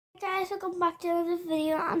welcome back to another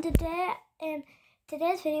video. And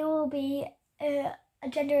today's video will be a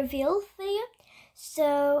gender reveal video.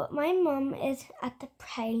 So my mom is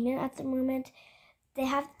pregnant at the moment. They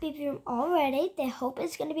have the baby room all ready. They hope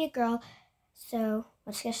it's going to be a girl. So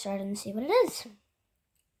let's get started and see what it is.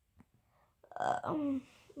 Oh,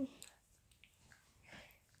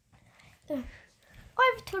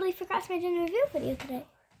 I've totally forgot my gender reveal video today.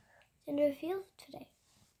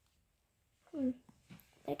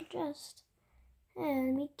 Better get dressed. And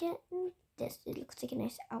let me get this. It looks like a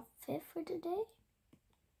nice outfit for today.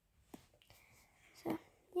 So,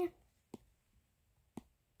 yeah.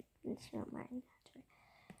 It's not mine.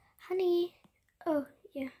 Honey. Oh,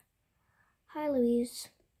 yeah. Hi, Louise.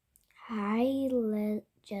 Hi,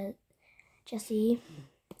 Jessie.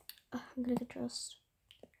 Oh, I'm gonna get dressed.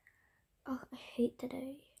 Oh, I hate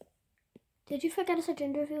today. Did you forget it's a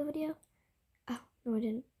gender reveal video? Oh, no, I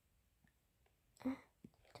didn't.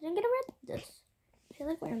 Didn't get around this. I feel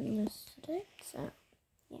like wearing this today, so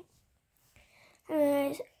yeah.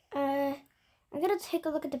 Anyways, I'm gonna take a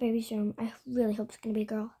look at the baby's room. I really hope it's gonna be a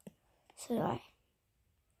girl. So do I.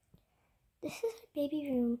 This is a baby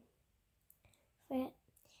room.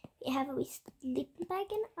 We have a wee sleeping bag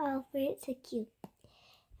and all for it. So cute.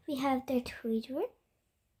 We have their toy drawer.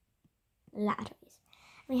 A lot of toys.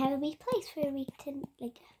 And we have a wee place where we can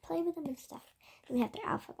play with them and stuff. And we have their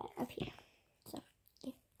alphabet up here. So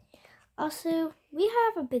yeah. Also, we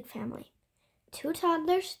have a big family. 2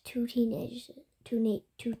 toddlers, 2 teenagers. Two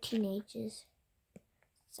teenagers.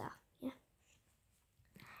 So, yeah.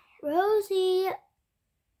 Rosie.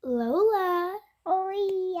 Lola. Oh,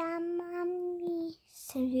 yeah, Mommy. It's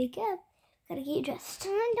time to wake up. Gotta get you dressed.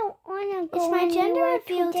 I don't want to go. It's my gender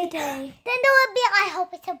reveal today. Then there will be, I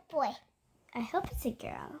hope it's a boy. I hope it's a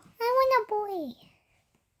girl. I want a boy.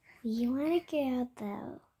 You want a girl,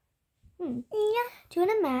 though. Yeah. Do you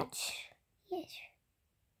want to match? Yes.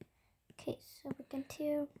 Okay, so we're going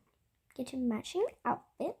to get you matching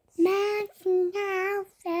outfits. Matching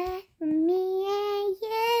outfit for me and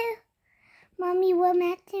you. Mommy, we're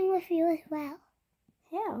matching with you as well.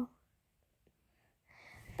 Hell.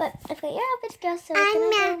 But I've got your outfits, girl, so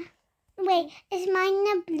Wait, is mine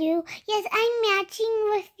the blue? Yes, I'm matching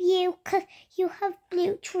with you because you have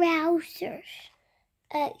blue trousers.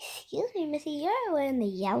 Excuse me, Missy, you're wearing the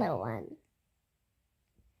yellow one.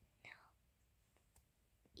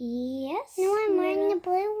 Yes. No, I'm wearing the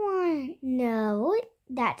blue one. No,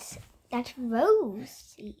 that's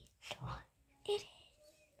Rosie. It is.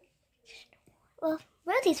 Well,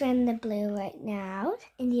 Rosie's wearing the blue right now,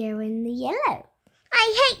 and you're wearing the yellow.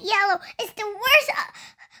 I hate yellow. It's the worst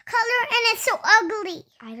color, and it's so ugly.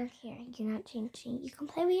 I don't care. You're not changing. You can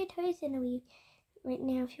play with your toys in a wee right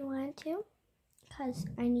now if you want to, because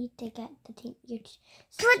I need to get your.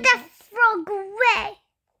 Put the frog away.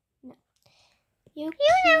 No. You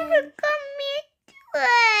never got me to it.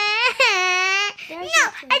 No,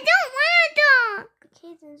 I don't want a dog.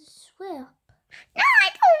 Okay, then swim. No, I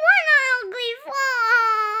don't want an ugly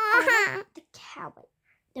frog. The cowboy.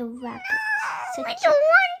 The rabbit. No, I don't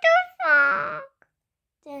want the frog.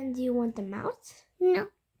 Then do you want the mouse? No.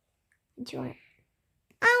 What do you want?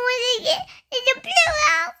 I want to get in the blue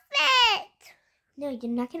outfit. No,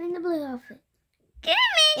 you're not getting the blue outfit. Give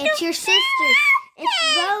me It's your sister's.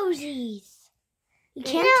 It's Rosie's. You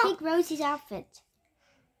can't take Rosie's outfit.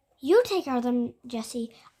 You take her then,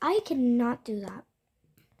 Jessie. I cannot do that.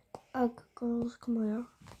 Oh, girls, come on.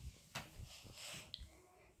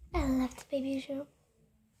 I love the baby's room.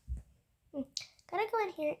 Gotta go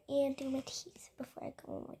in here and do my teeth before I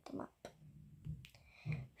go and wake them up.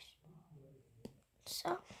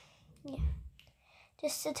 So, yeah.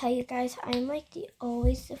 Just to tell you guys, I'm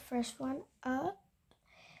always the first one up.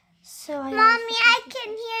 So Mommy, I can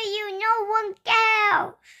hear you. No one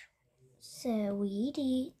else.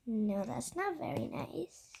 Sweetie, no, that's not very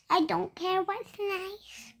nice. I don't care what's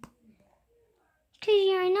nice. Because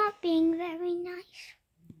you're not being very nice.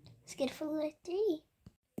 Let's get for letter 3.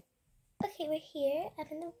 Okay, we're here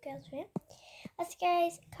up in the girls' room. Also,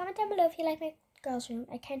 guys, comment down below if you like my girls' room.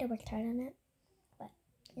 I kind of worked hard on it, but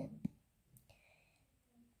yeah.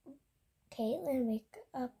 Caitlin, wake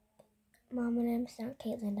up. Mom and I'm not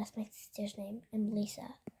Caitlin, that's my sister's name. I'm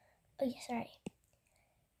Lisa. Oh, yeah, sorry.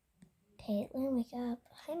 Caitlin, wake up.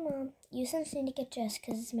 Hi, Mom. You since need to get dressed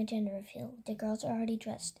because it's my gender reveal. The girls are already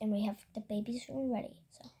dressed and we have the baby's room ready.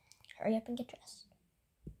 So, hurry up and get dressed.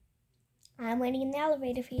 I'm waiting in the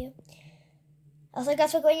elevator for you. Also,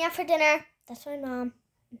 guys, we're going out for dinner. That's my mom.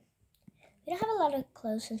 We don't have a lot of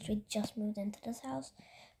clothes since we just moved into this house.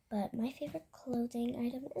 But my favorite clothing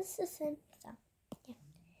item is Sisson. So, yeah.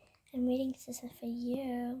 I'm waiting, Sisson, for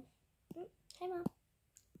you. Hi, Mom.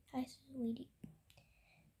 Hi, Sisson. Sweetie.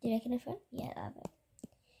 Did I get it fun? Yeah, I love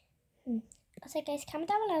it. Also, guys, comment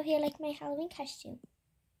down below if you like my Halloween costume.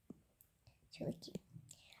 It's really cute.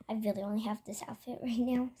 I really only have this outfit right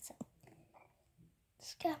now, so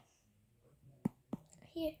let's go.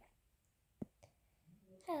 Here.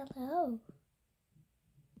 Hello.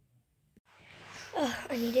 Oh,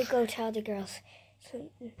 I need to go tell the girls.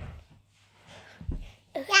 Okay.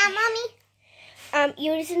 Yeah, Mommy.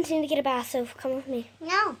 You just need to get a bath, so come with me.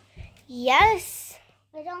 No. Yes.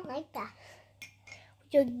 I don't like that.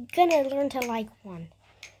 You're gonna learn to like one.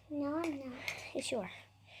 No, I'm not. Yes, you are.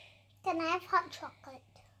 Can I have hot chocolate?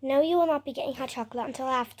 No, you will not be getting hot chocolate until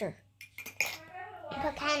after.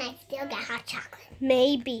 But can I still get hot chocolate?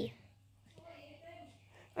 Maybe.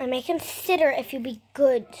 I may consider if you be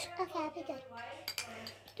good. Okay, I'll be good.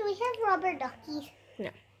 Do we have rubber duckies? No.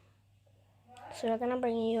 So we're gonna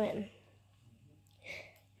bring you in.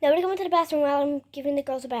 Nobody come into the bathroom while I'm giving the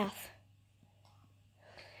girls a bath.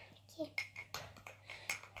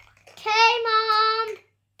 Okay, Mom.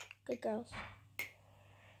 Good girls.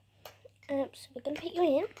 So we're gonna put you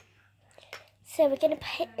in. So we're gonna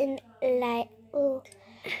put in like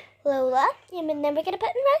Lola, and then we're gonna put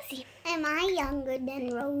in Rosie. Am I younger than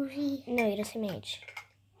Rosie? No, you're the same age.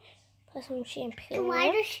 Put some shampoo. And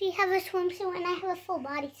why does she have a swimsuit and I have a full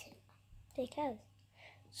bodysuit? Because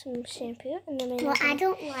some shampoo, and then Well, I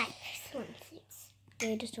don't like swimsuits. Yeah,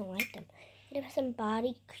 you just don't like them. We're gonna put some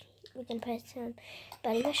body cream. We're gonna put some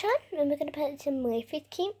body wash on, and we're gonna put some more face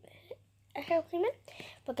cream, hair cream in.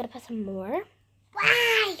 We're gonna put some more.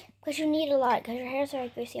 Why? Because you need a lot, because your hair's are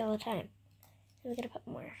greasy all the time. So we're gonna put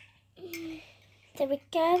more. There we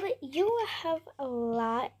go. You have a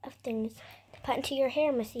lot of things to put into your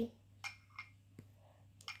hair, Missy.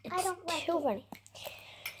 It's I don't like too it. funny.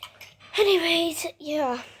 Anyways,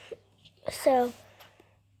 yeah. So,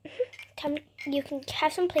 you can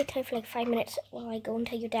have some playtime for like 5 minutes while I go and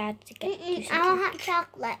tell your dad to get you I something. don't have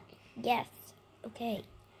chocolate. Yes. Okay.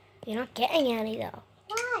 You're not getting any though.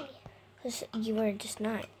 Why? Because you were just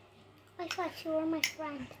not. I thought you were my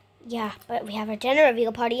friend. Yeah, but we have our gender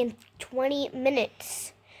reveal party in 20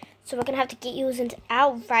 minutes. So we're going to have to get you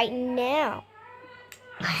out right now.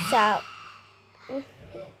 So.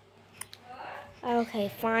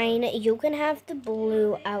 Okay, fine. You can have the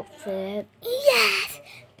blue outfit. Yes!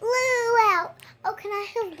 Blue out. Oh, can I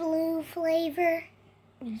have blue flavor?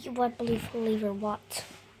 What blue flavor? What?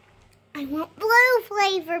 I want blue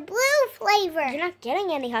flavor. Blue flavor. You're not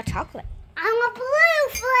getting any hot chocolate. I want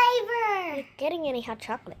blue flavor. You're getting any hot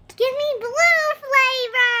chocolate. Give me blue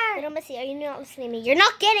flavor. Little Missy, are you not listening to me? You're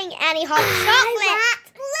not getting any hot chocolate. I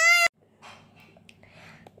want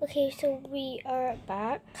blue. Okay, so we are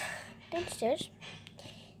back downstairs.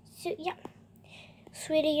 So, yeah.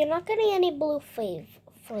 Sweetie, you're not getting any blue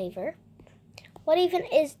flavor. What even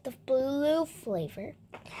is the blue flavor?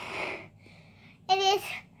 It is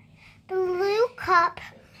blue cup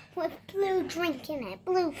with blue drink in it.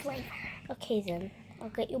 Blue flavor. Okay, then. I'll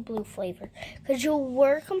get you blue flavor. Because you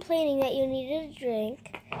were complaining that you needed a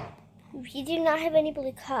drink. You do not have any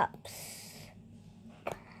blue cups.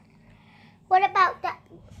 What about the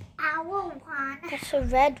owl one? That's a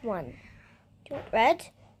red one. Do you want red?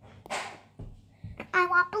 I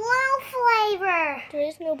want blue flavor. There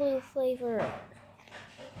is no blue flavor.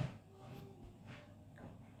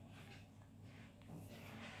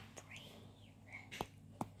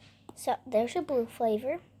 So, there's your blue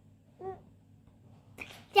flavor.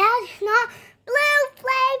 That's not blue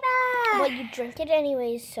flavor. Well, you drink it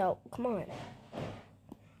anyways, so come on.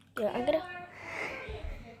 Yeah, I'm gonna.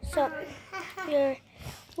 So, you're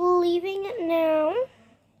leaving it now.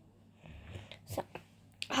 So,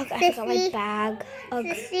 oh, I forgot my bag.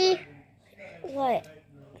 Sissy, What?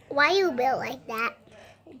 why you built like that?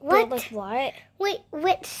 What? Like what? Wait,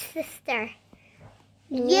 which sister?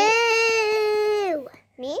 Me? You.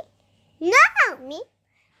 Me? No. Me?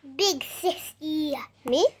 Big sissy.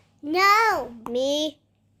 Me? No. Me?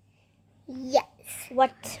 Yes.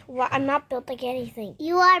 What? I'm not built like anything.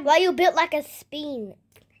 You are. Why you built like a spoon?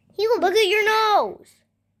 You. Look at your nose.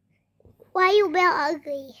 Why you built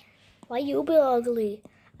ugly? Why you built ugly?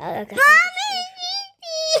 Mommy,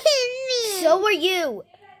 So are you.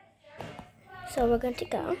 So we're going to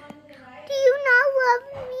go. do you not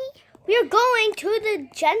love me? We are going to the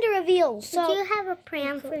gender reveal. So Do you have a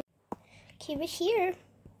pram for me? keep it here.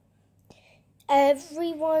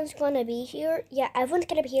 Everyone's gonna be here. Yeah, everyone's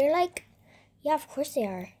gonna be here. Like, yeah, of course they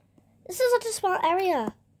are. This is such a small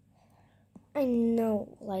area. I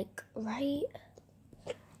know, like, right?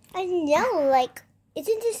 I know, like,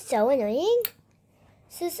 isn't this so annoying?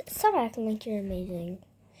 Stop acting like you're amazing.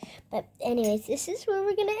 But anyways, this is where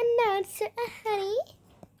we're gonna announce it, honey.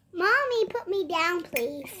 Mommy, down,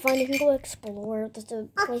 please. Fine, you can go explore. There's a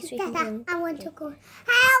place Okay, we can Dada, go. I want to go.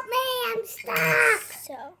 Help me, I'm stuck.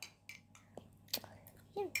 So,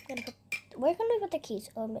 yeah, we're gonna put the keys.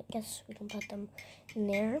 I guess we can put them in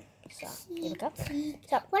there. So, there we go.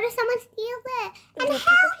 So, What if someone steals it? we're And gonna put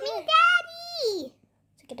help it me, here. Daddy.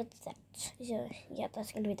 To get it set. So, yeah,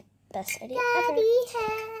 that's gonna be the best idea Daddy,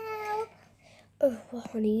 help. ever. Oh,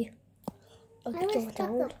 honey. I Okay, was go stuck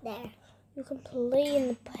down. up there. You can play in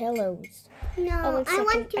the pillows. No, Oh, one I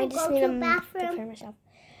want second. to I just go need to to the bathroom. prepare myself.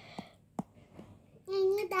 I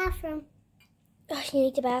need a bathroom. Oh, you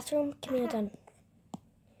need the bathroom? Give me a done.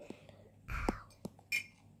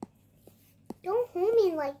 Don't hold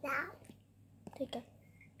me like that. Take it.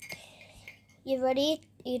 You ready?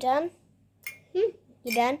 You done? You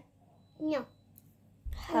done? No.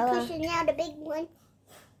 Hello. I'm pushing out a big one.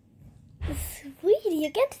 Sweetie,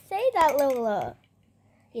 you can't say that, Lola.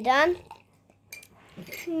 You done?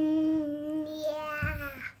 Yeah.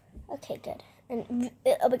 Okay, good. And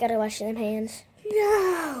we gotta wash them hands.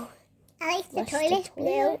 No. At least the Wash the toilet's blue.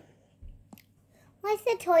 toilet. Why is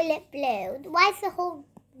the toilet blue? Why is the whole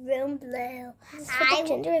room blue? It's for the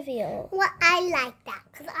gender reveal. Well, I like that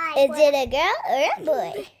because Is it a girl or a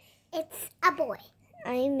boy? It's a boy.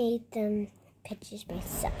 I made them pictures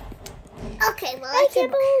myself. Okay, well, I it's a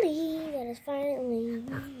can't boy. believe that it's finally.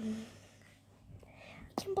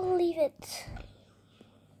 I can't believe it.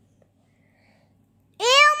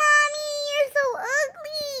 Ew, Mommy, you're so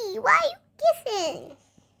ugly. Why are you kissing?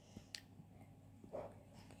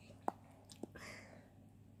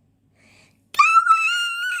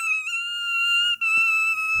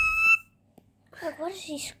 Like, what is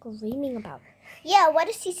she screaming about? Yeah, what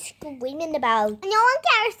is she screaming about? No one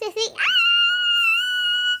cares to see.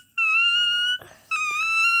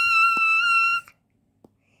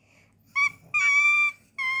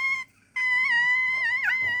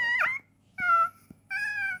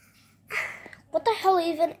 What the hell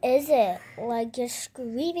even is it? Like, you're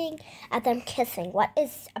screaming at them kissing. What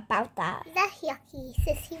is about that? That's yucky,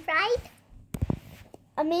 sissy, right?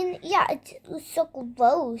 I mean, yeah, it's so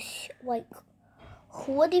gross. Like,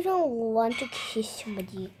 who would even want to kiss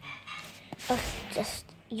somebody? Just,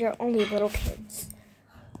 you're only little kids.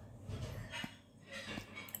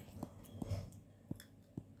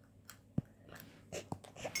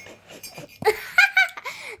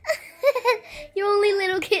 You're only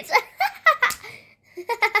little kids.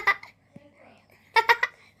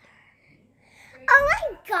 Oh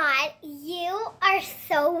my God, you are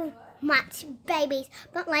so much babies.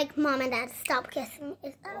 But like Mom and Dad, stop kissing.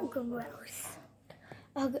 It's so gross.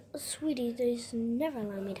 Oh, sweetie, they just never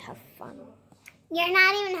allow me to have fun. You're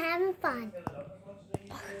not even having fun.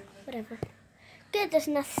 Whatever. Good, there's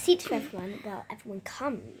enough seats for everyone. Well, everyone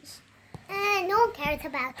comes. No one cares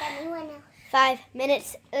about anyone else. 5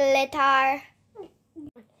 minutes later.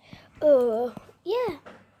 Yeah.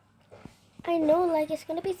 I know, like, it's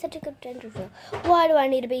gonna be such a good gender reveal. Why do I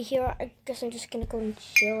need to be here? I guess I'm just gonna go and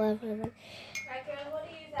chill out.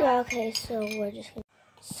 Yeah, okay, so we're just gonna...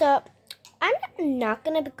 So, I'm not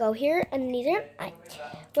gonna go here, and neither am I.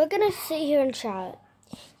 We're gonna sit here and chat.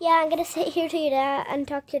 Yeah, I'm gonna sit here to your dad and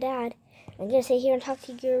talk to your dad. I'm gonna sit here and talk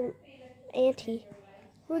to your auntie.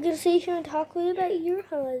 We're gonna sit here and talk about your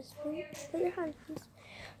husband.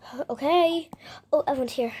 Okay. Oh,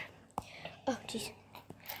 everyone's here. Oh, jeez.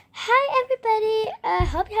 Hi, everybody. I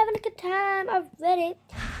hope you're having a good time already.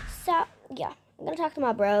 So, yeah, I'm gonna talk to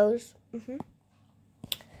my bros.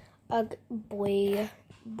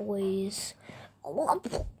 Boys.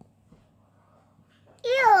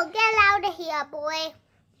 Ew, get out of here, boy.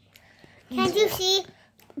 Can't you see?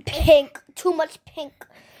 Pink. Too much pink.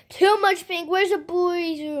 Too much pink. Where's the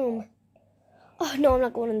boys' room? Oh, no, I'm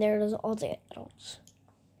not going in there. There's all the adults.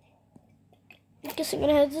 I guess I'm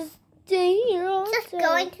gonna have to stay here all Just day.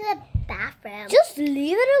 going to the bathroom. Just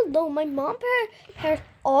leave it alone. My mom prepared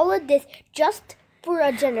all of this just for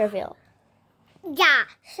a gender reveal. Yeah,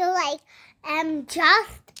 so like,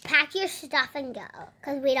 just pack your stuff and go,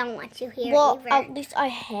 because we don't want you here Well, either. at least I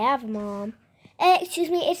have, Mom. Excuse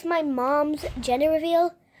me, it's my mom's gender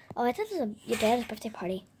reveal. Oh, I thought it was your dad's birthday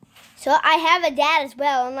party. So I have a dad as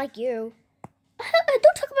well, unlike you.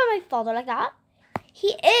 Don't talk about my father like that.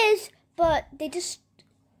 He is, but they just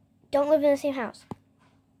don't live in the same house.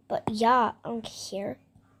 But yeah, I don't care.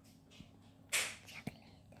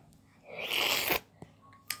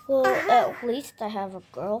 Well, at least I have a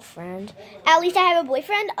girlfriend. At least I have a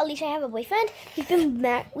boyfriend. At least I have a boyfriend. We've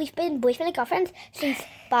been boyfriend and girlfriends since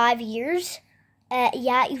 5 years.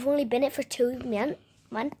 Yeah, you've only been it for 2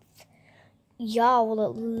 months. Yeah, well,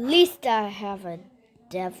 at least I have a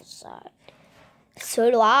devil side.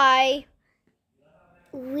 So do I.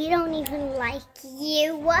 we don't even like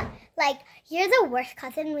you. Like, you're the worst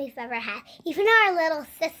cousin we've ever had. Even our little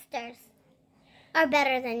sisters are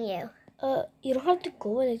better than you. You don't have to go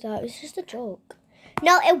like that. It's just a joke.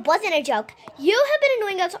 No, it wasn't a joke. You have been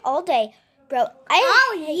annoying us all day, bro.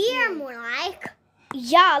 All year, more like.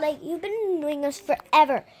 Yeah, like, you've been annoying us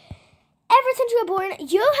forever. Ever since you were born,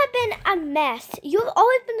 you have been a mess. You've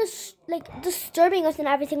always been disturbing us and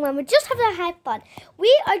everything when we're just having to have fun. We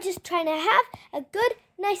are just trying to have a good,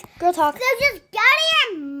 nice girl talk. So just go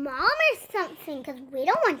to your mom or something, because we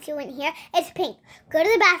don't want you in here. It's pink. Go to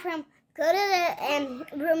the bathroom. Go to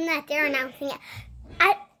the room that they're announcing it.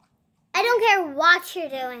 I don't care what you're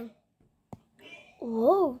doing.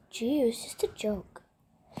 Whoa, gee, it's just a joke.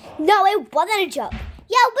 No, it wasn't a joke.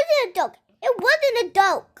 Yeah, it wasn't a joke. It wasn't a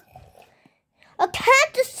joke. I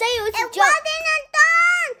can't just say it was a joke. It wasn't a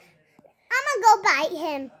joke. I'm going to go bite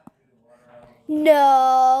him.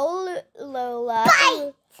 No, Lola.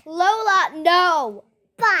 Bite. Lola, no.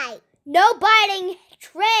 Bite. No biting.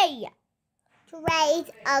 Trey. Trey's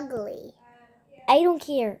ugly. I don't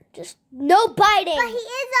care. Just no biting. But he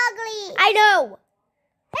is ugly. I know.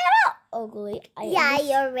 I'm not ugly.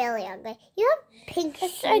 You're really ugly. You have pink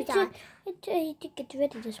shoes on. I had to get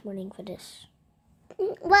ready this morning for this.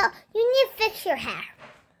 Well, you need to fix your hair.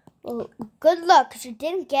 Well, good luck, because you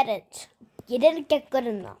didn't get it. You didn't get good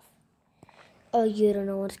enough. Oh, you don't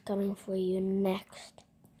know what's coming for you next.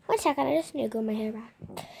 1 second, I just need to grow my hair back.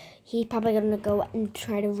 He's probably going to go and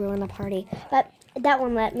try to ruin the party. But that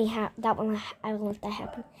won't let me I won't let that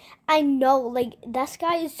happen. I know, like, this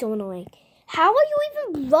guy is so annoying. How are you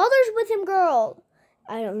even brothers with him, girl?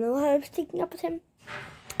 I don't know how I'm sticking up with him.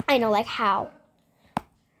 I know, like, how?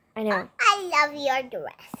 I know. I love your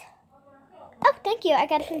dress. Oh, thank you. I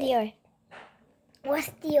got it from Dior. What's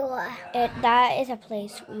Dior? That is a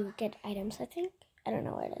place where you get items, I think. I don't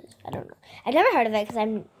know what it is. I don't know. I've never heard of it because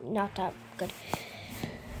I'm not that good.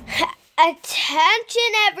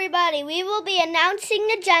 Attention, everybody. We will be announcing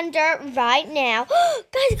the gender right now.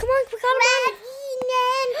 Guys, come on.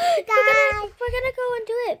 We're gonna go and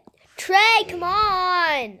do it. Trey, come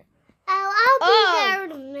on. Oh, I'll be there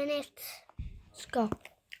in a minute. Let's go.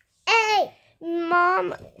 Hey.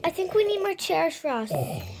 Mom, I think we need more chairs for us.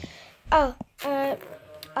 Oh,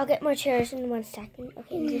 I'll get more chairs in 1 second.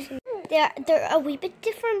 Okay, they're a wee bit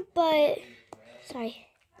different, but sorry.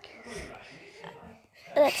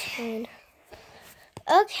 That's fine.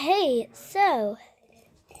 Okay, so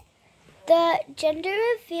the gender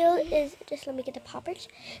reveal is just let me get the poppers.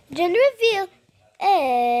 The gender reveal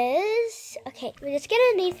is okay. We're just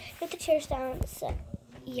gonna get the chairs down. So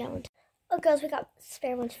yeah. Oh, girls, we got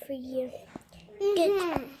spare ones for you.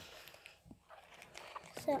 Good.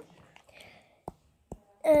 So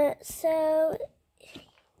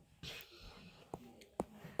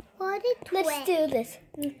let's do this.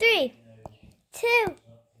 3, 2,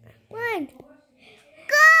 1.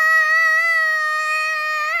 Go!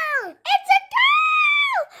 It's a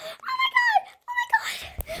girl! Oh my god! Oh my god! Oh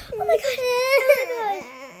my god!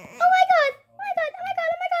 Oh my god! Oh my god! Oh my god! Oh my god!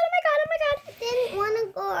 Oh my god! Oh my god! I didn't want a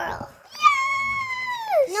girl.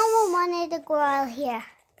 Yes! No one wanted a girl here.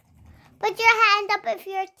 Put your hand up if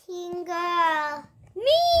you're a teen girl.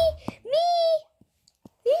 Me!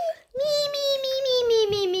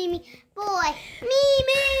 Boy. Me.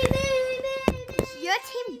 You're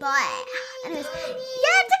team boy. Anyways,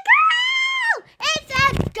 Yeah, it's a girl! It's a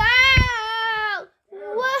girl!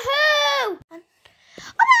 Woohoo! Oh man,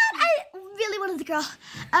 I really wanted the girl.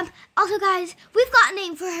 Also guys, we've got a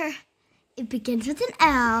name for her. It begins with an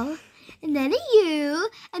L, and then a U,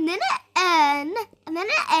 and then an N, and then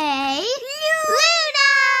an A. Luna!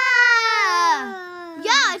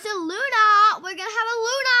 Yeah, it's a Luna. We're gonna have a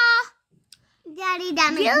Luna. Daddy,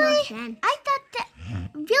 that makes no sense. I thought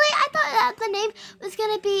that the name was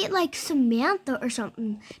gonna be like Samantha or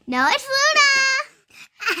something. No, it's Luna.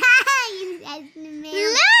 You said Samantha.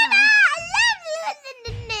 Luna! I love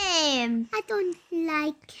the name. I don't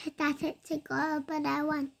like that it's a girl, but I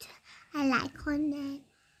like her name.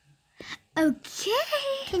 Okay.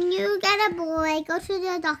 Can you get a boy? Go to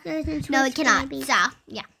the doctors and switch No, it cannot. babies. So,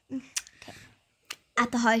 yeah. Okay.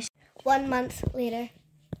 At the house. 1 month later.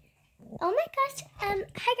 Oh my gosh.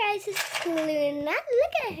 Hi guys, this is Luna.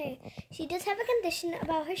 Look at her. She does have a condition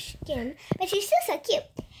about her skin, but she's still so cute.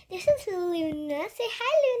 This is Luna. Say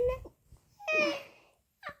hi, Luna.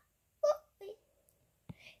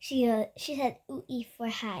 She said ooh for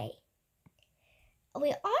hi.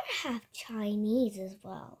 We are half Chinese as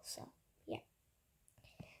well, so yeah.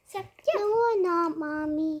 So yeah. No, we're not,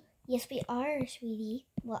 Mommy. Yes, we are, sweetie.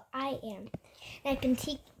 Well, I am. And I've been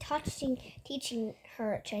teaching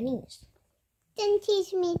her Chinese. Then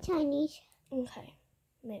teach me Chinese. Okay.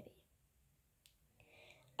 maybe.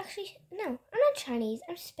 Actually, no, I'm not Chinese.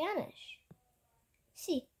 I'm Spanish.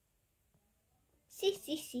 See.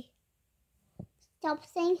 See. Stop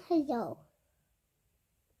saying hello.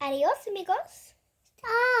 Adios, amigos.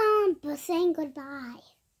 But saying goodbye.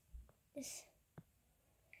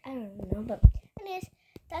 I don't know, but anyways,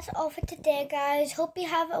 that's all for today, guys. Hope you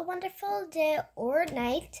have a wonderful day or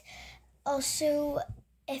night. Also,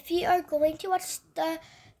 if you are going to watch the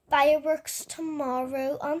fireworks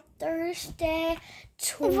tomorrow on Thursday,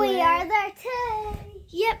 We are there too.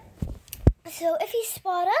 Yep. So if you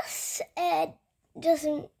spot us,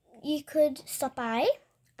 you could stop by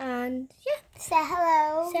and Say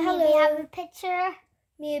hello. Say Maybe hello. have a picture.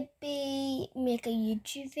 maybe make a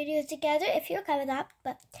YouTube video together if you're okay with that.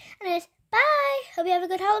 But anyways, bye. Hope you have a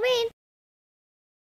good Halloween.